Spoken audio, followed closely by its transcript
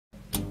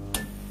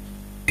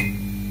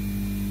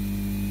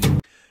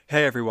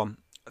Hey everyone,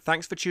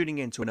 thanks for tuning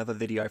in to another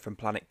video from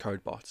Planet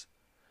Codebot.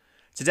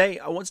 Today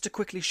I wanted to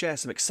quickly share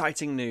some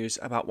exciting news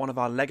about one of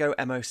our LEGO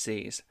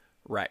MOCs,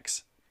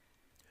 TREX.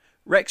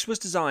 TREX was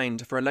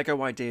designed for a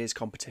LEGO Ideas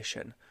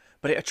competition,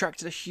 but it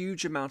attracted a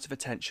huge amount of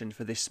attention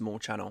for this small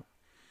channel.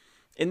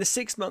 In the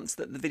 6 months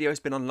that the video has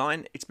been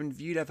online, it's been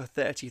viewed over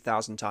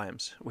 30,000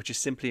 times, which is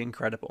simply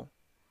incredible.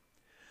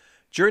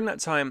 During that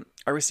time,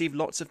 I received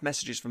lots of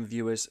messages from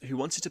viewers who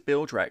wanted to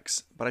build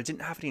TREX, but I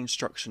didn't have any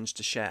instructions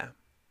to share.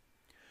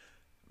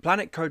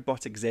 Planet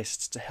Codebot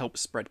exists to help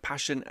spread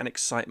passion and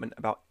excitement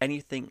about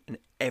anything and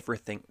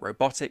everything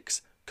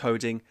robotics,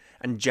 coding,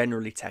 and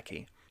generally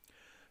techie.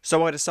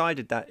 So I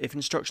decided that if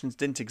instructions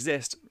didn't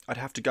exist, I'd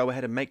have to go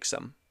ahead and make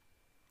some.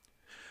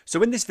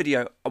 So in this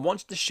video, I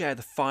wanted to share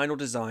the final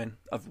design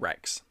of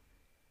TREX.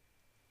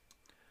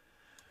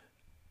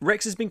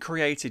 TREX has been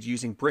created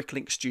using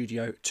Bricklink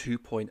Studio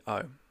 2.0,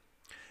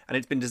 and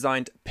it's been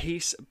designed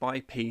piece by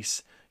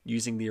piece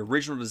using the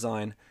original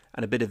design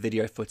and a bit of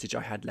video footage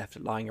I had left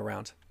lying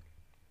around.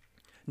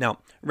 Now,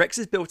 TREX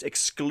is built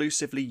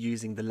exclusively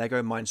using the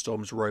LEGO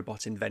Mindstorms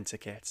robot Inventor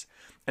kit,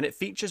 and it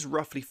features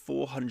roughly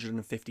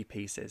 450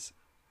 pieces.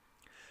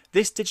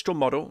 This digital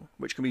model,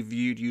 which can be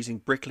viewed using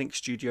Bricklink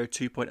Studio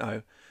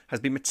 2.0, has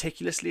been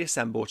meticulously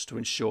assembled to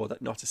ensure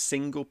that not a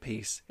single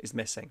piece is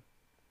missing.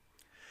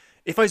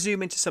 If I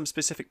zoom into some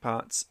specific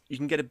parts, you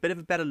can get a bit of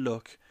a better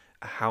look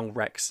at how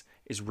TREX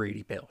is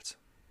really built.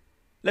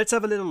 Let's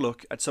have a little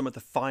look at some of the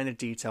finer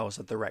details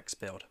of the TREX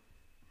build.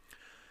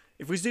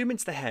 If we zoom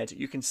into the head,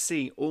 you can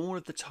see all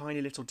of the tiny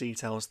little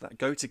details that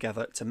go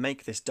together to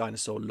make this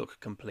dinosaur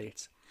look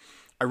complete.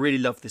 I really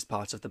love this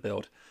part of the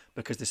build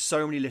because there's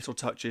so many little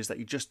touches that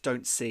you just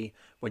don't see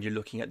when you're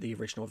looking at the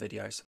original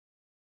videos.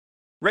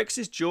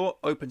 TREX's jaw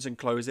opens and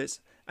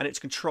closes, and it's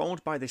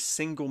controlled by this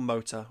single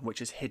motor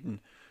which is hidden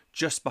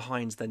just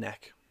behind the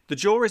neck. The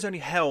jaw is only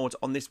held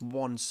on this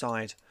one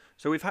side,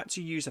 so we've had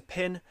to use a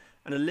pin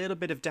and a little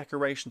bit of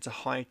decoration to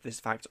hide this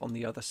fact on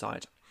the other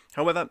side.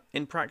 However,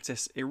 in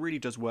practice, it really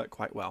does work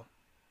quite well.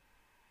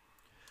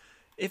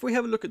 If we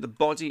have a look at the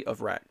body of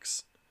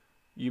TREX,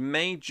 you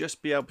may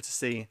just be able to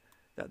see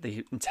that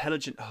the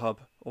intelligent hub,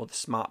 or the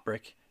smart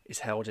brick, is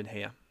held in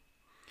here.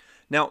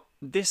 Now,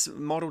 this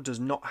model does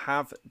not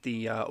have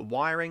the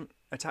wiring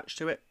attached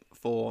to it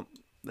for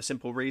the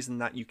simple reason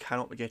that you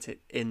cannot get it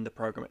in the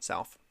program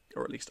itself,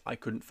 or at least I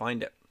couldn't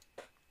find it.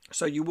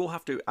 So you will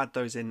have to add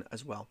those in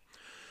as well.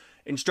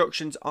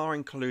 Instructions are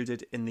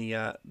included in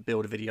the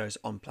build videos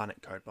on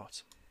Planet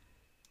Codebot.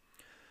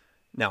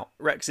 Now,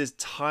 TREX's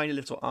tiny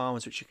little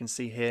arms, which you can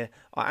see here,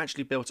 are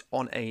actually built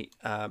on a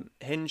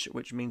hinge,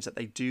 which means that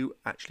they do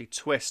actually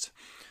twist.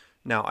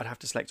 Now, I'd have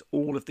to select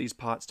all of these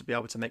parts to be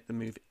able to make them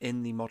move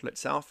in the model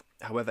itself.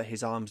 However,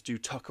 his arms do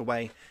tuck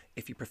away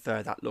if you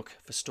prefer that look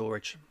for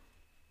storage.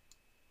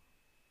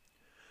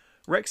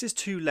 TREX's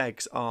two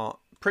legs are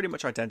pretty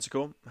much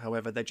identical,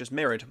 however, they're just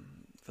mirrored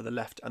for the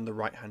left and the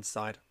right hand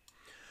side.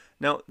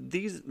 Now,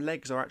 these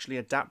legs are actually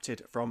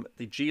adapted from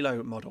the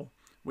Gilo model,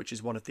 which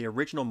is one of the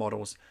original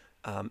models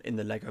in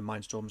the LEGO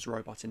Mindstorms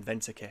robot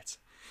Inventor kit.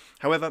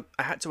 However,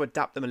 I had to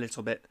adapt them a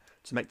little bit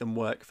to make them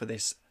work for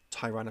this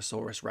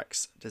Tyrannosaurus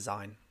Rex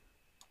design.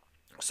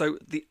 So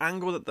the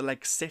angle that the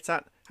legs sit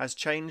at has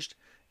changed.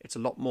 It's a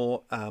lot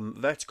more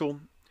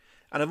vertical,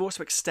 and I've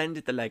also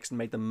extended the legs and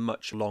made them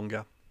much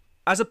longer.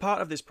 As a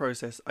part of this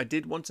process, I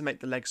did want to make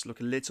the legs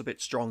look a little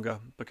bit stronger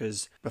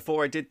because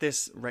before I did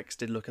this, TREX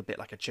did look a bit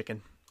like a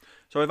chicken.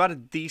 So I've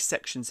added these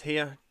sections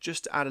here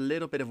just to add a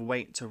little bit of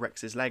weight to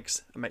TREX's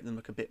legs and make them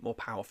look a bit more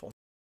powerful.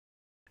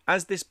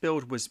 As this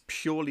build was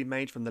purely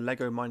made from the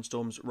LEGO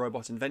Mindstorms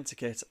Robot Inventor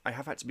kit, I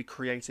have had to be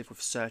creative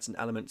with certain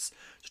elements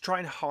to try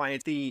and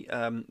hide the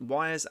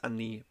wires and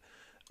the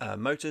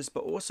motors,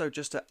 but also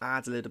just to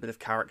add a little bit of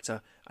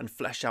character and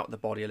flesh out the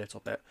body a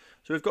little bit.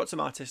 So we've got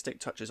some artistic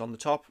touches on the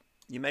top.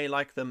 You may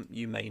like them,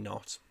 you may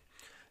not.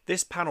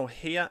 This panel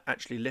here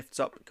actually lifts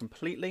up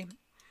completely,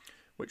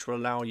 which will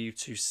allow you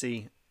to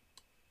see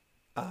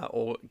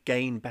or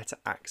gain better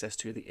access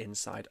to the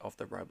inside of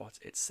the robot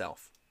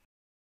itself.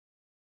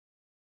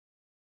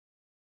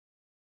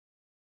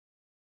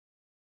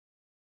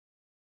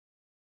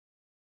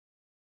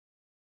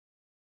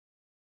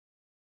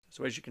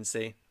 So as you can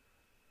see,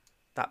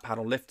 that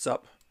panel lifts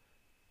up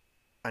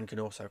and can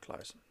also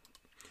close.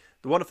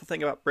 The wonderful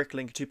thing about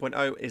Bricklink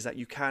 2.0 is that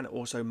you can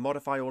also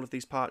modify all of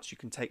these parts. You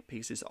can take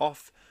pieces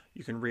off,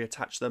 you can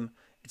reattach them.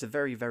 It's a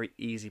very, very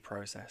easy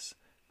process,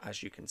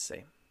 as you can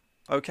see.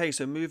 Okay,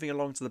 so moving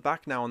along to the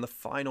back now on the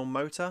final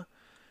motor.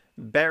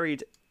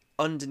 Buried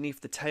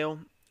underneath the tail,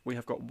 we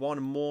have got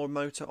one more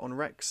motor on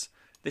TREX.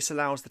 This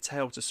allows the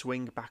tail to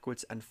swing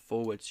backwards and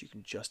forwards. You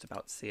can just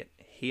about see it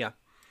here.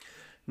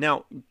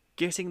 Now,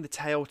 getting the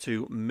tail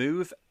to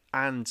move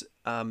and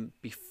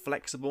be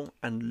flexible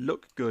and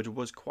look good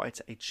was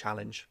quite a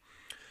challenge.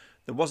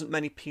 There wasn't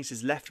many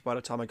pieces left by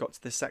the time I got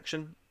to this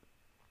section,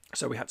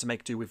 so we had to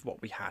make do with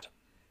what we had.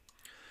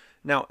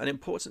 Now, an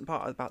important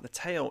part about the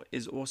tail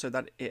is also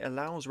that it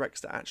allows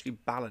TREX to actually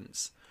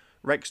balance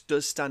Rex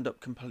does stand up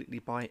completely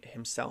by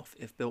himself.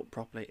 If built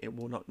properly, it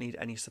will not need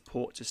any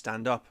support to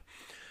stand up.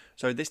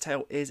 So this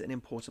tail is an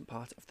important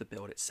part of the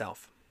build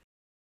itself.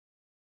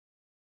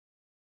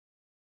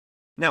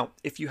 Now,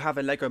 if you have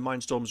a LEGO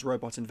Mindstorms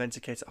Robot Inventor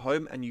kit at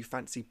home and you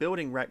fancy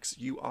building Rex,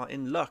 you are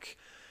in luck.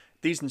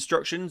 These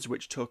instructions,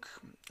 which took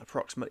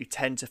approximately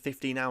 10 to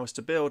 15 hours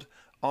to build,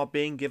 are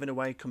being given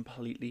away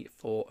completely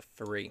for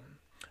free.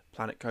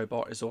 Planet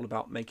Codebot is all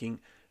about making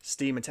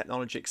STEAM and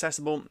technology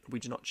accessible. We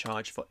do not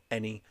charge for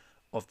any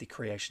of the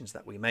creations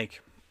that we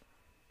make.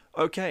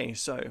 Okay,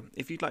 so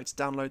if you'd like to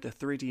download the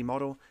 3D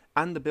model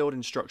and the build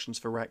instructions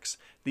for Rex,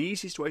 the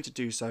easiest way to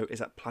do so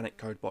is at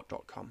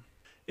planetcodebot.com.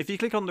 If you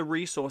click on the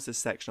resources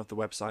section of the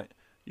website,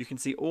 you can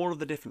see all of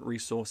the different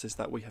resources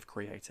that we have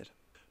created.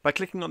 By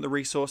clicking on the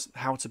resource,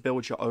 How to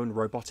Build Your Own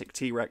Robotic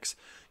T-Rex,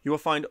 you will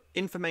find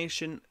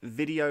information,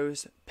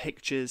 videos,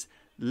 pictures,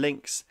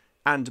 links,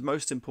 and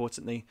most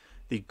importantly,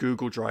 the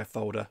Google Drive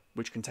folder,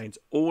 which contains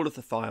all of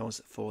the files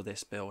for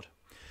this build.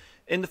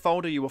 In the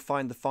folder, you will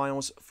find the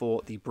files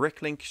for the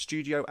Bricklink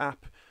Studio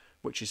app,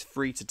 which is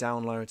free to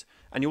download,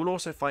 and you will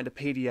also find a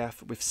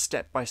PDF with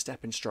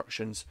step-by-step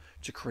instructions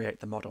to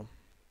create the model.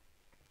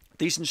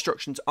 These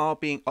instructions are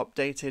being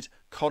updated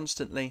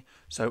constantly,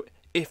 so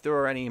if there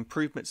are any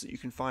improvements that you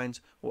can find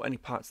or any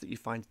parts that you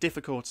find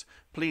difficult,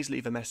 please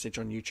leave a message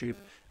on YouTube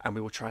and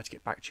we will try to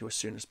get back to you as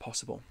soon as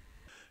possible.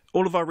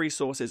 All of our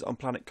resources on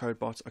Planet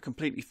Codebot are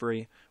completely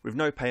free, with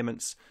no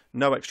payments,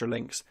 no extra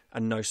links,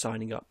 and no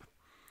signing up.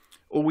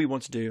 All we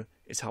want to do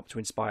is help to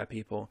inspire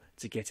people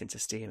to get into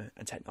STEAM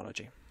and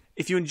technology.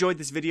 If you enjoyed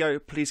this video,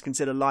 please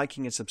consider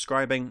liking and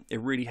subscribing. It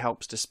really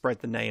helps to spread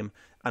the name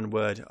and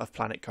word of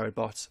Planet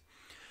Codebot.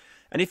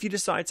 And if you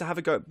decide to have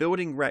a go at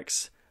building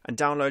Rex and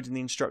downloading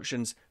the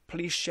instructions,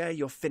 please share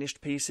your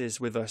finished pieces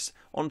with us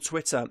on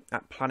Twitter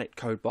at Planet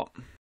Codebot.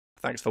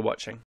 Thanks for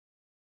watching.